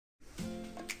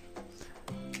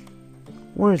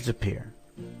words appear.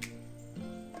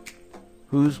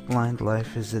 Whose Blind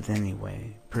Life Is It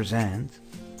Anyway? Presents,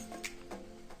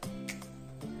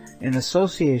 in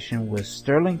association with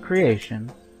Sterling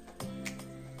Creation,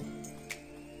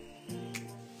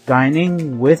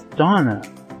 Dining with Donna.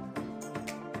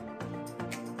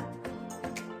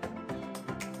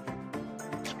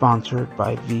 Sponsored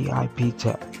by VIP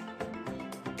Tech.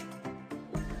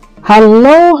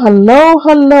 Hello, hello,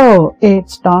 hello.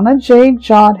 It's Donna J.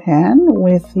 Jodhan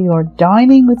with your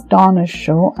Dining with Donna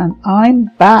show, and I'm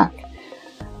back.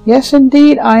 Yes,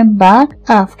 indeed, I'm back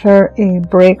after a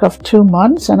break of 2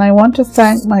 months, and I want to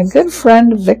thank my good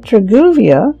friend Victor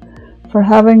Guvia for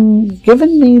having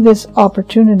given me this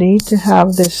opportunity to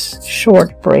have this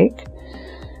short break.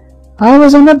 I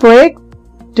was on a break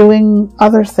doing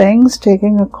other things,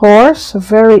 taking a course, a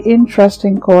very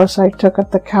interesting course I took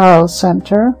at the Carroll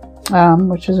Center,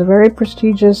 which is a very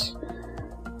prestigious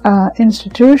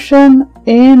institution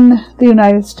in the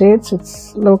United States.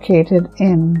 It's located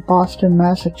in Boston,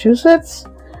 Massachusetts.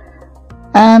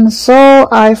 And so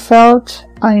I felt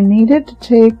I needed to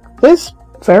take this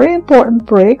very important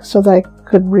break so that I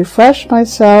could refresh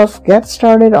myself, get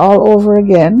started all over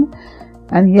again.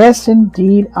 And yes,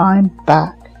 indeed, I'm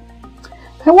back.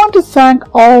 I want to thank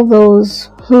all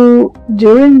those who,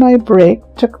 during my break,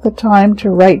 took the time to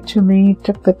write to me,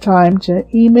 took the time to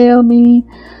email me,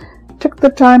 took the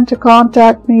time to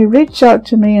contact me, reach out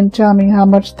to me and tell me how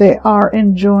much they are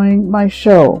enjoying my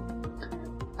show,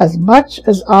 as much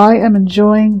as I am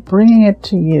enjoying bringing it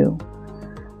to you.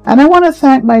 And I want to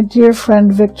thank my dear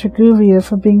friend Victor Guvia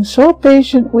for being so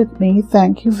patient with me.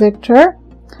 Thank you, Victor.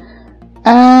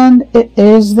 And it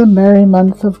is the merry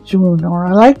month of June, or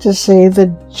I like to say the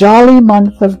jolly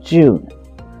month of June.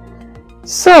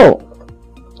 So,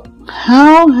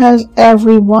 how has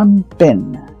everyone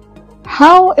been?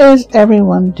 How is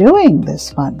everyone doing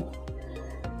this month?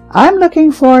 I'm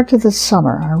looking forward to the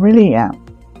summer. I really am.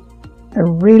 I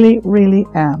really, really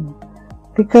am.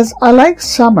 Because I like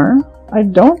summer. I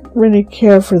don't really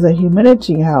care for the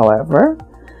humidity, however.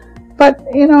 But,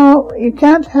 you know, you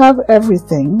can't have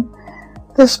everything.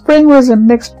 The spring was a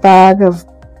mixed bag of,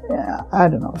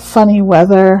 funny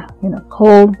weather,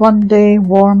 cold one day,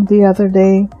 warm the other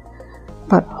day.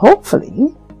 But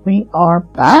hopefully we are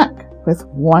back with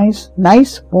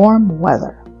nice warm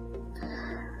weather.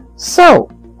 So,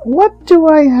 what do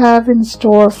I have in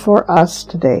store for us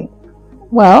today?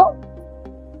 Well,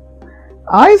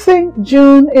 I think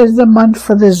June is the month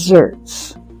for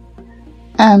desserts.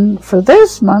 And for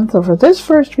this month, or for this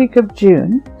first week of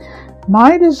June,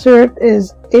 my dessert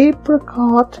is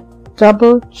apricot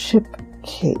double chip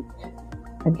cake.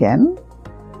 Again,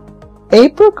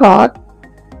 apricot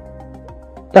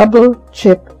double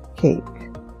chip cake.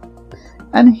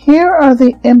 And here are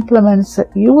the implements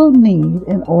that you will need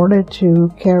in order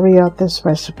to carry out this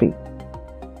recipe.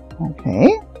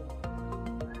 Okay,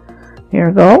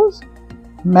 here goes.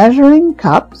 Measuring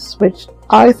cups, which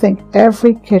I think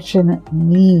every kitchen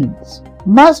needs.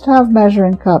 Must have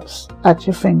measuring cups at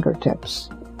your fingertips.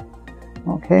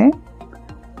 Okay.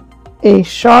 A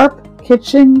sharp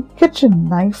kitchen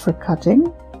knife for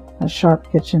cutting. A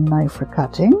sharp kitchen knife for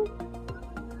cutting.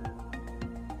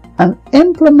 An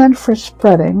implement for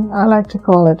spreading. I like to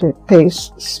call it a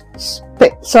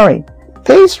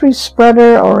pastry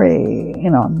spreader, or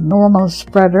a normal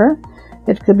spreader.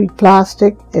 It could be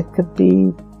plastic. It could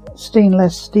be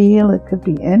stainless steel. It could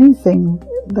be anything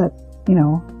that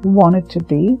you want it to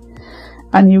be,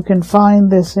 and you can find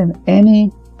this in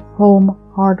any home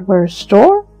hardware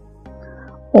store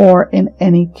or in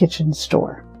any kitchen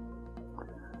store.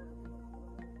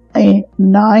 A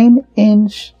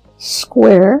 9-inch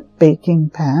square baking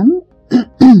pan,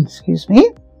 excuse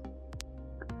me,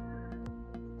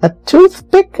 a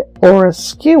toothpick or a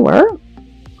skewer,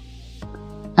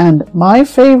 and my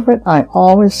favorite, I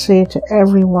always say to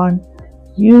everyone,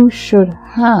 you should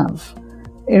have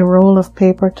a roll of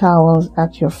paper towels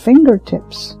at your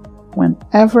fingertips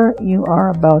whenever you are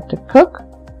about to cook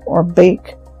or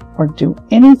bake or do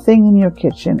anything in your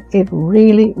kitchen. It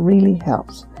really, really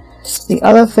helps. The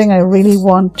other thing I really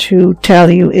want to tell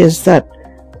you is that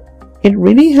it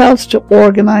really helps to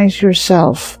organize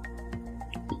yourself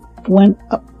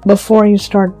before you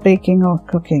start baking or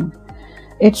cooking.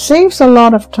 It saves a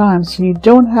lot of time, so you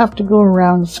don't have to go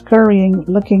around scurrying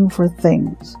looking for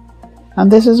things. And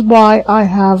this is why I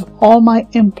have all my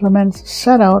implements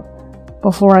set out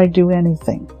before I do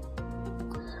anything.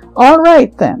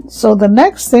 Alright then, so the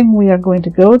next thing we are going to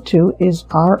go to is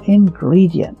our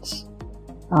ingredients.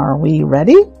 Are we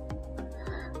ready?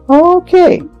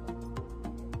 Okay.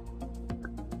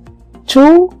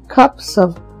 2 cups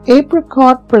of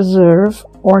apricot preserve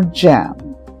or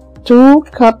jam. 2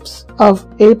 cups of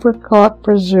apricot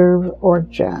preserve or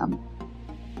jam,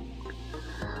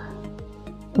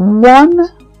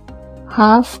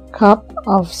 1/2 cup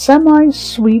of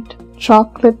semi-sweet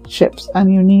chocolate chips,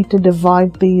 and you need to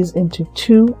divide these into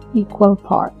 2 equal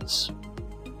parts,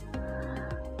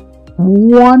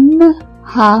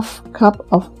 1/2 cup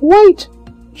of white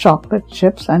chocolate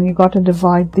chips, and you got to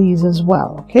divide these as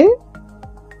well, okay?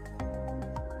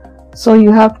 So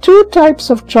you have 2 types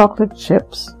of chocolate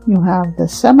chips. You have the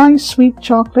semi-sweet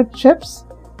chocolate chips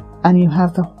and you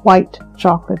have the white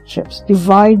chocolate chips.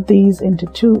 Divide these into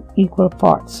 2 equal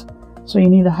parts. So you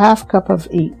need 1/2 cup of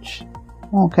each,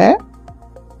 okay?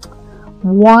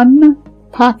 1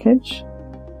 package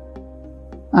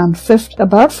and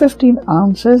about 15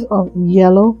 ounces of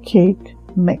yellow cake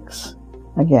mix.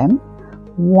 Again,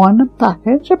 1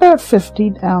 package, about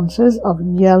 15 ounces of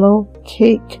yellow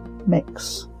cake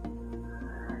mix.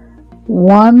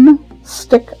 1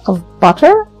 stick of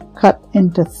butter cut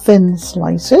into thin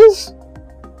slices,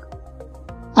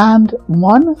 and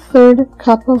 1/3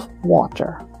 cup of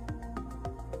water.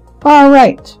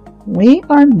 Alright, we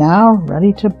are now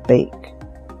ready to bake.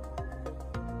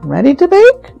 Ready to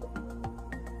bake?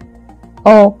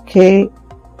 Okay,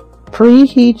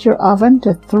 preheat your oven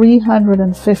to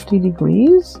 350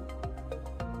 degrees.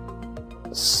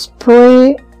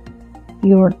 Spray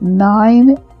your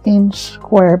 9-inch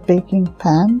square baking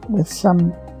pan with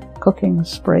some cooking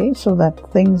spray so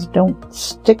that things don't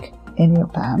stick in your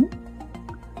pan.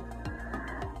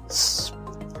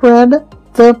 Spread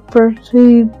the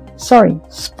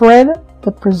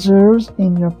preserves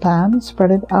in your pan,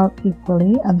 spread it out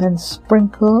equally, and then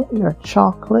sprinkle your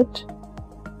chocolate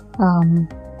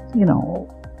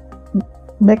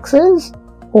mixes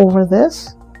over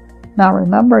this. Now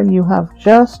remember, you have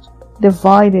just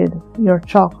divided your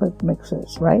chocolate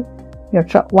mixes, right? Your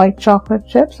white chocolate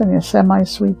chips and your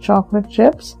semi-sweet chocolate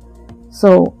chips.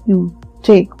 So you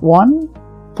take 1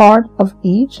 part of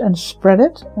each and spread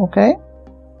it, okay?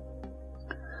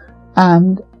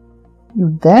 And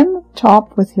you then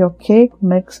top with your cake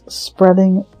mix,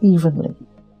 spreading evenly.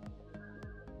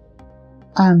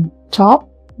 And top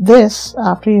this,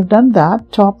 after you've done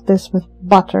that, top this with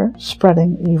butter,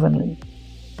 spreading evenly.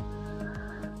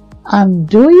 And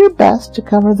do your best to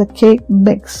cover the cake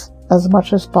mix as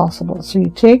much as possible. So you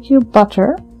take your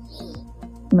butter,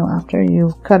 after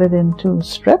you've cut it into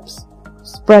strips,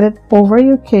 spread it over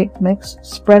your cake mix,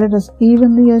 spread it as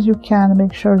evenly as you can to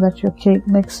make sure that your cake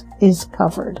mix is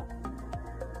covered.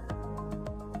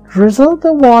 Drizzle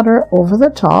the water over the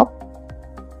top,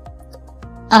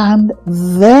 and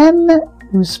then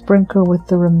you sprinkle with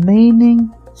the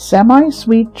remaining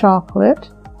semi-sweet chocolate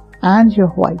and your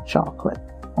white chocolate,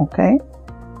 okay?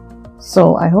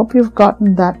 So I hope you've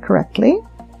gotten that correctly.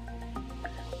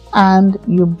 And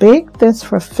you bake this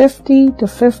for 50 to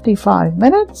 55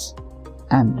 minutes,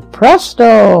 and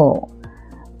presto!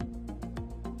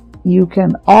 You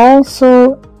can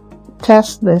also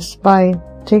test this by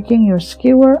taking your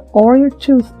skewer or your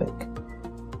toothpick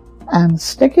and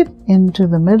stick it into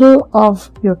the middle of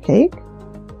your cake.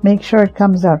 Make sure it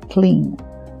comes out clean,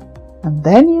 and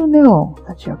then you know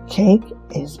that your cake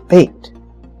is baked.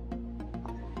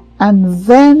 And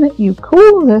then you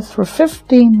cool this for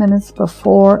 15 minutes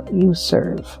before you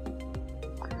serve.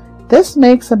 This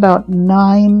makes about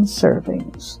 9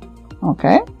 servings,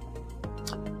 okay?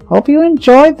 Hope you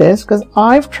enjoyed this, because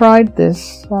I've tried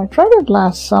this. I tried it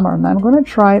last summer, and I'm going to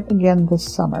try it again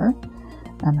this summer,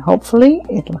 and hopefully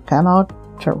it'll come out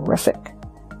terrific.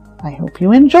 I hope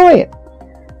you enjoy it.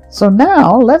 So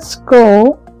now let's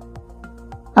go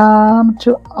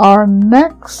to our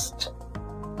next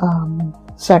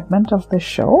segment of the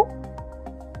show,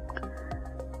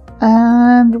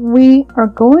 and we are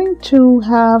going to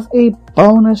have a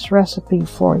bonus recipe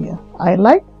for you. I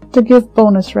like to give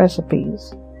bonus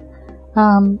recipes.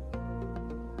 I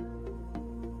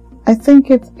think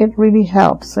it really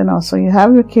helps, so you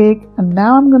have your cake, and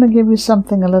now I'm going to give you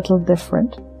something a little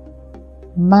different.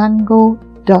 Mango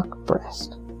duck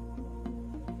breast.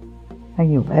 Are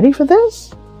you ready for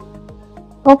this?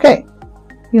 Okay,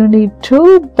 you need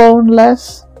 2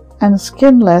 boneless and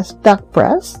skinless duck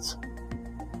breasts,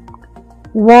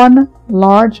 1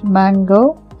 large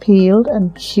mango peeled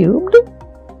and cubed.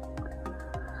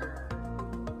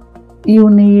 You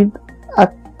need a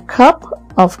cup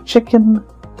of chicken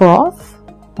broth,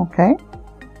 okay,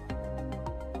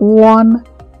 1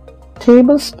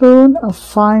 tablespoon of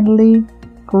finely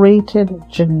grated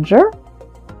ginger,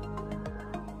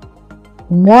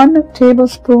 1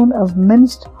 tablespoon of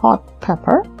minced hot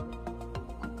pepper,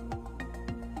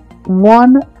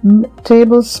 1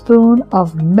 tablespoon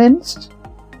of minced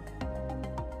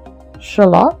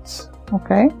shallots.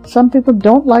 Okay, some people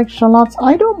don't like shallots.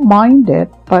 I don't mind it,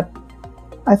 but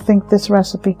I think this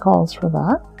recipe calls for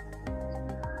that.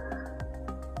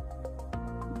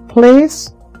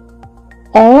 Place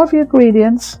all of your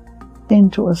ingredients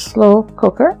into a slow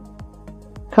cooker.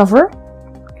 Cover.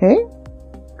 Okay.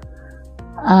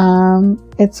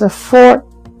 It's a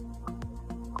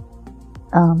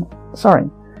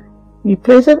you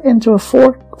place it into a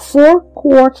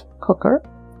 4-quart cooker.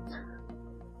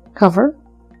 Cover.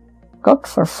 Cook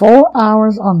for 4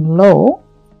 hours on low.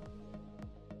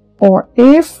 Or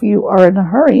if you are in a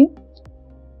hurry,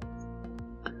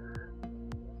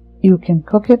 you can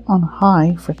cook it on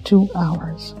high for 2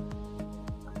 hours.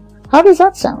 How does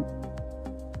that sound?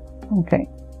 Okay.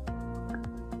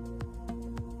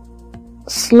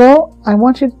 I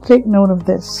want you to take note of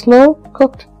this. Slow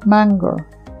cooked mango,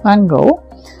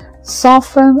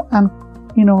 soften and,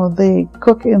 they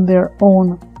cook in their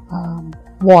own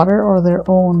water or their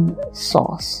own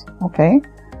sauce. Okay.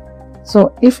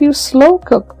 So if you slow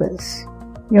cook this,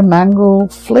 your mango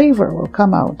flavor will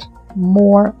come out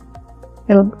more.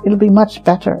 It'll be much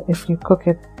better if you cook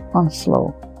it on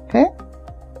slow. Okay.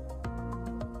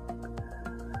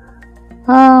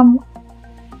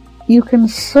 You can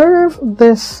serve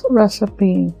this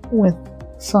recipe with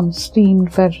some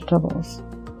steamed vegetables.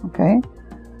 Okay.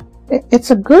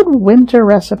 It's a good winter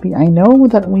recipe. I know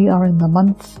that we are in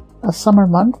a summer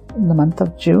month, in the month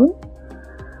of June,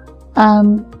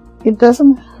 and it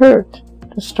doesn't hurt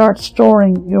to start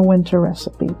storing your winter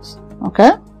recipes.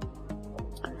 Okay.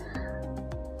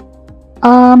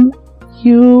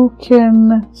 You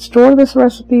can store this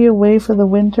recipe away for the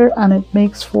winter, and it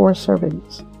makes 4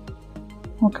 servings.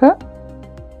 Okay.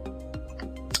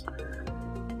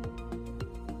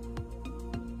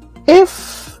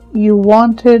 If you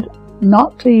wanted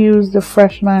not to use the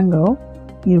fresh mango,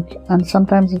 and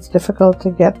sometimes it's difficult to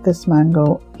get this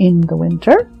mango in the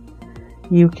winter,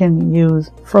 you can use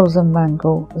frozen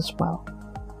mango as well.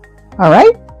 All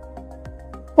right.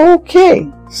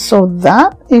 Okay, so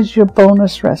that is your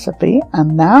bonus recipe,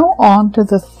 and now on to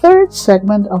the third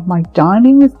segment of my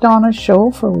Dining with Donna show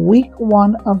for week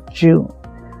 1 of June.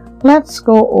 Let's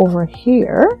go over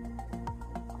here,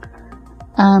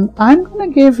 and I'm going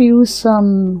to give you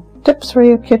some tips for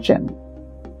your kitchen,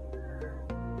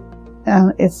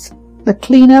 and it's the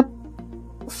cleanup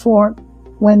for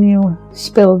when you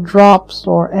spill drops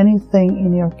or anything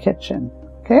in your kitchen.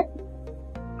 Okay.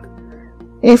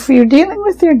 If you're dealing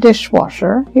with your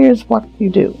dishwasher, here's what you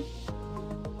do.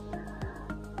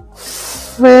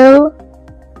 Fill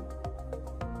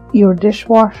your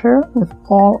dishwasher with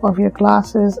all of your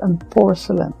glasses and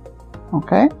porcelain.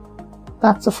 Okay?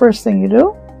 That's the first thing you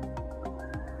do.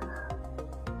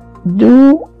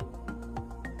 Do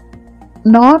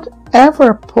not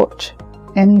ever put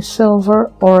any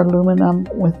silver or aluminum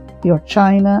with your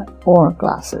china or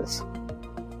glasses.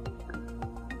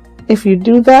 If you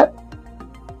do that,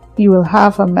 you will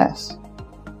have a mess.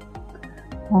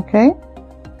 Okay?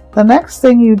 The next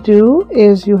thing you do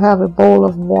is you have a bowl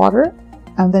of water,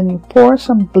 and then you pour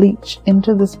some bleach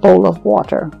into this bowl of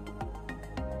water.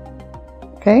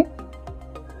 Okay?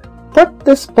 Put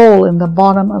this bowl in the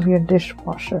bottom of your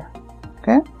dishwasher.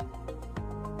 Okay?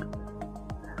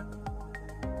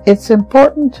 It's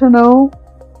important to know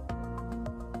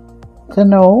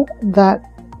that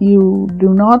you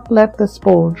do not let this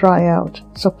bowl dry out.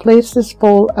 So place this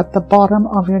bowl at the bottom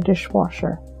of your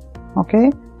dishwasher.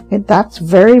 Okay? That's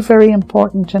very, very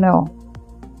important to know.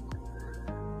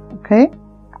 Okay?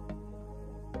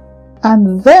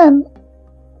 And then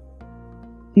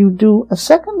you do a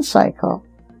second cycle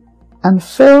and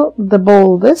fill the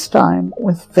bowl this time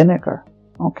with vinegar.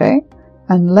 Okay?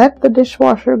 And let the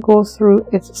dishwasher go through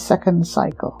its second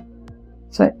cycle.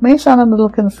 So it may sound a little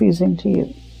confusing to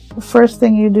you. The first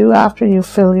thing you do after you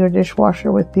fill your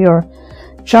dishwasher with your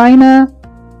china,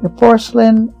 your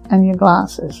porcelain, and your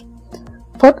glasses,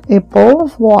 put a bowl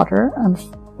of water and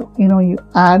you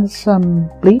add some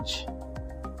bleach,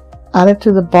 add it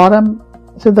to the bottom,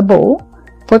 to the bowl,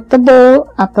 put the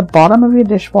bowl at the bottom of your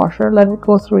dishwasher, let it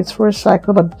go through its first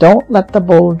cycle, but don't let the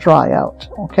bowl dry out.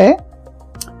 Okay?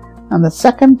 And the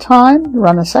second time,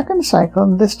 run a second cycle,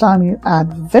 and this time you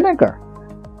add vinegar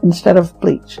instead of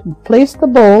bleach. And place the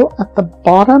bowl at the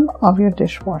bottom of your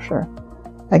dishwasher.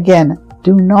 Again,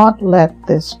 do not let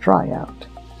this dry out.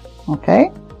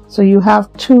 Okay? So you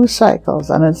have 2 cycles,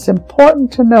 and it's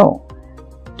important to know,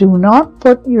 do not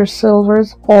put your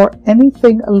silvers or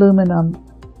anything aluminum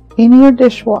in your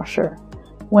dishwasher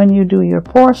when you do your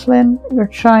porcelain, your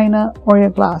china, or your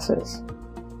glasses.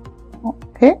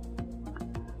 Okay?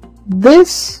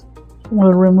 This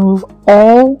will remove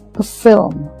all the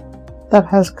film that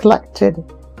has collected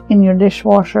in your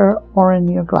dishwasher or in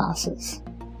your glasses.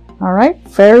 All right,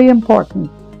 very important.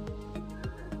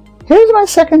 Here's my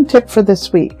second tip for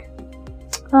this week.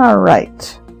 All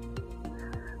right,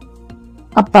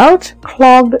 about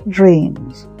clogged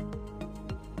drains.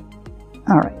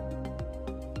 All right,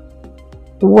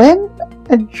 when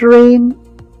a drain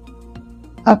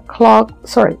is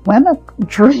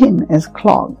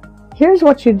clogged, here's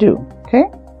what you do, okay?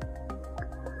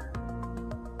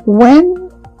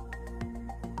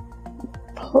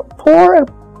 Pour a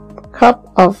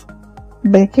cup of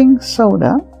baking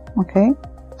soda, okay,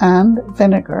 and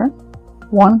vinegar,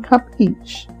 1 cup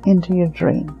each, into your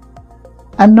drain.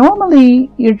 And normally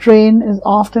your drain is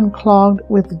often clogged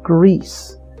with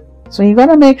grease. So you got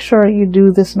to make sure you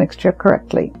do this mixture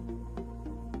correctly.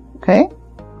 Okay?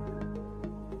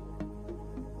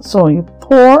 So you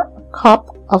pour a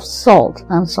cup of salt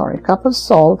and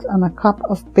a cup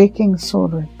of baking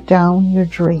soda down your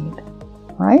drain,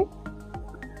 right?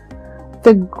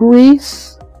 The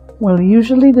grease will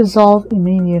usually dissolve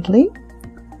immediately,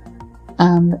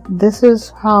 and this is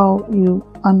how you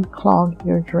unclog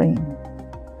your drain.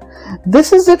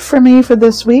 This is it for me for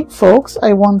this week, folks.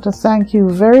 I want to thank you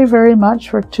very, very much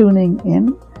for tuning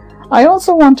in. I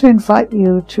also want to invite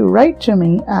you to write to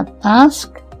me at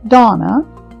Ask Donna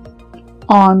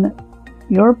on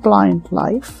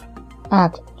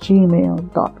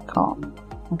yourblindlife@gmail.com.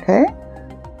 Okay?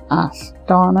 Ask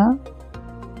Donna.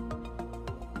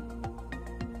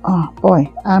 Oh boy,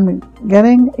 I'm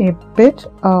getting a bit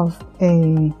of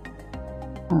a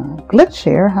glitch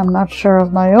here. I'm not sure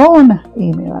of my own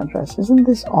email address. Isn't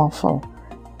this awful?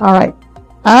 All right,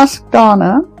 Ask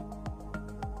Donna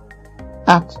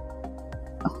on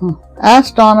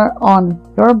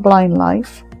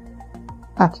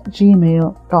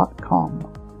yourblindlife@gmail.com.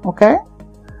 Okay,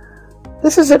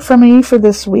 this is it for me for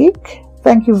this week.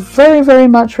 Thank you very, very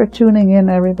much for tuning in,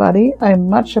 everybody. I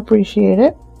much appreciate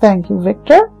it. Thank you,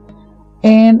 Victor,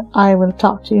 and I will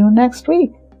talk to you next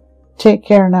week. Take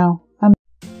care now.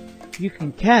 You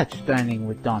can catch Dining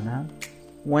with Donna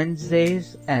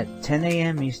Wednesdays at 10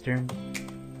 a.m. Eastern,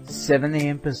 7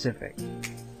 a.m. Pacific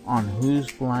on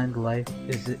Whose Blind Life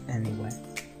Is It Anyway?